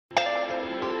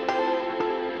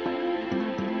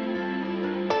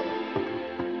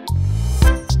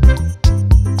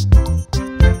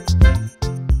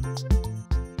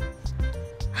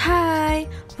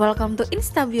welcome to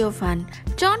Instabio Fun.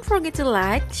 Don't forget to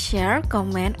like, share,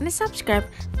 comment, and subscribe.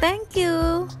 Thank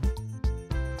you!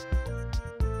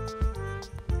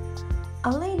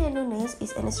 Aleida Nuñez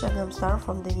is an Instagram star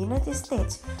from the United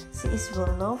States. She is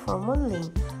well known for modeling.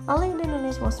 Aleida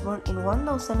Nuñez was born in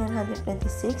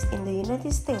 1926 in the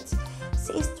United States.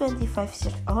 She is 25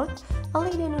 years old.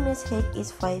 Aleida Nuñez's height is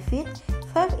 5 feet,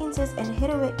 5 inches and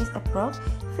her weight is approx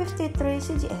 53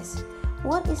 kgs.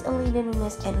 What is Aleida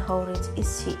Nuñez and how rich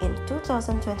is she in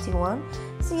 2021?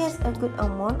 She has a good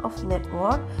amount of net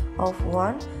worth of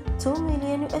 $2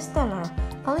 million.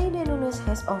 Aleida Nuñez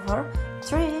has over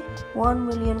 1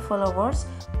 million followers,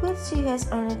 which she has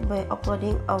earned by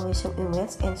uploading awesome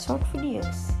images and short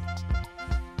videos.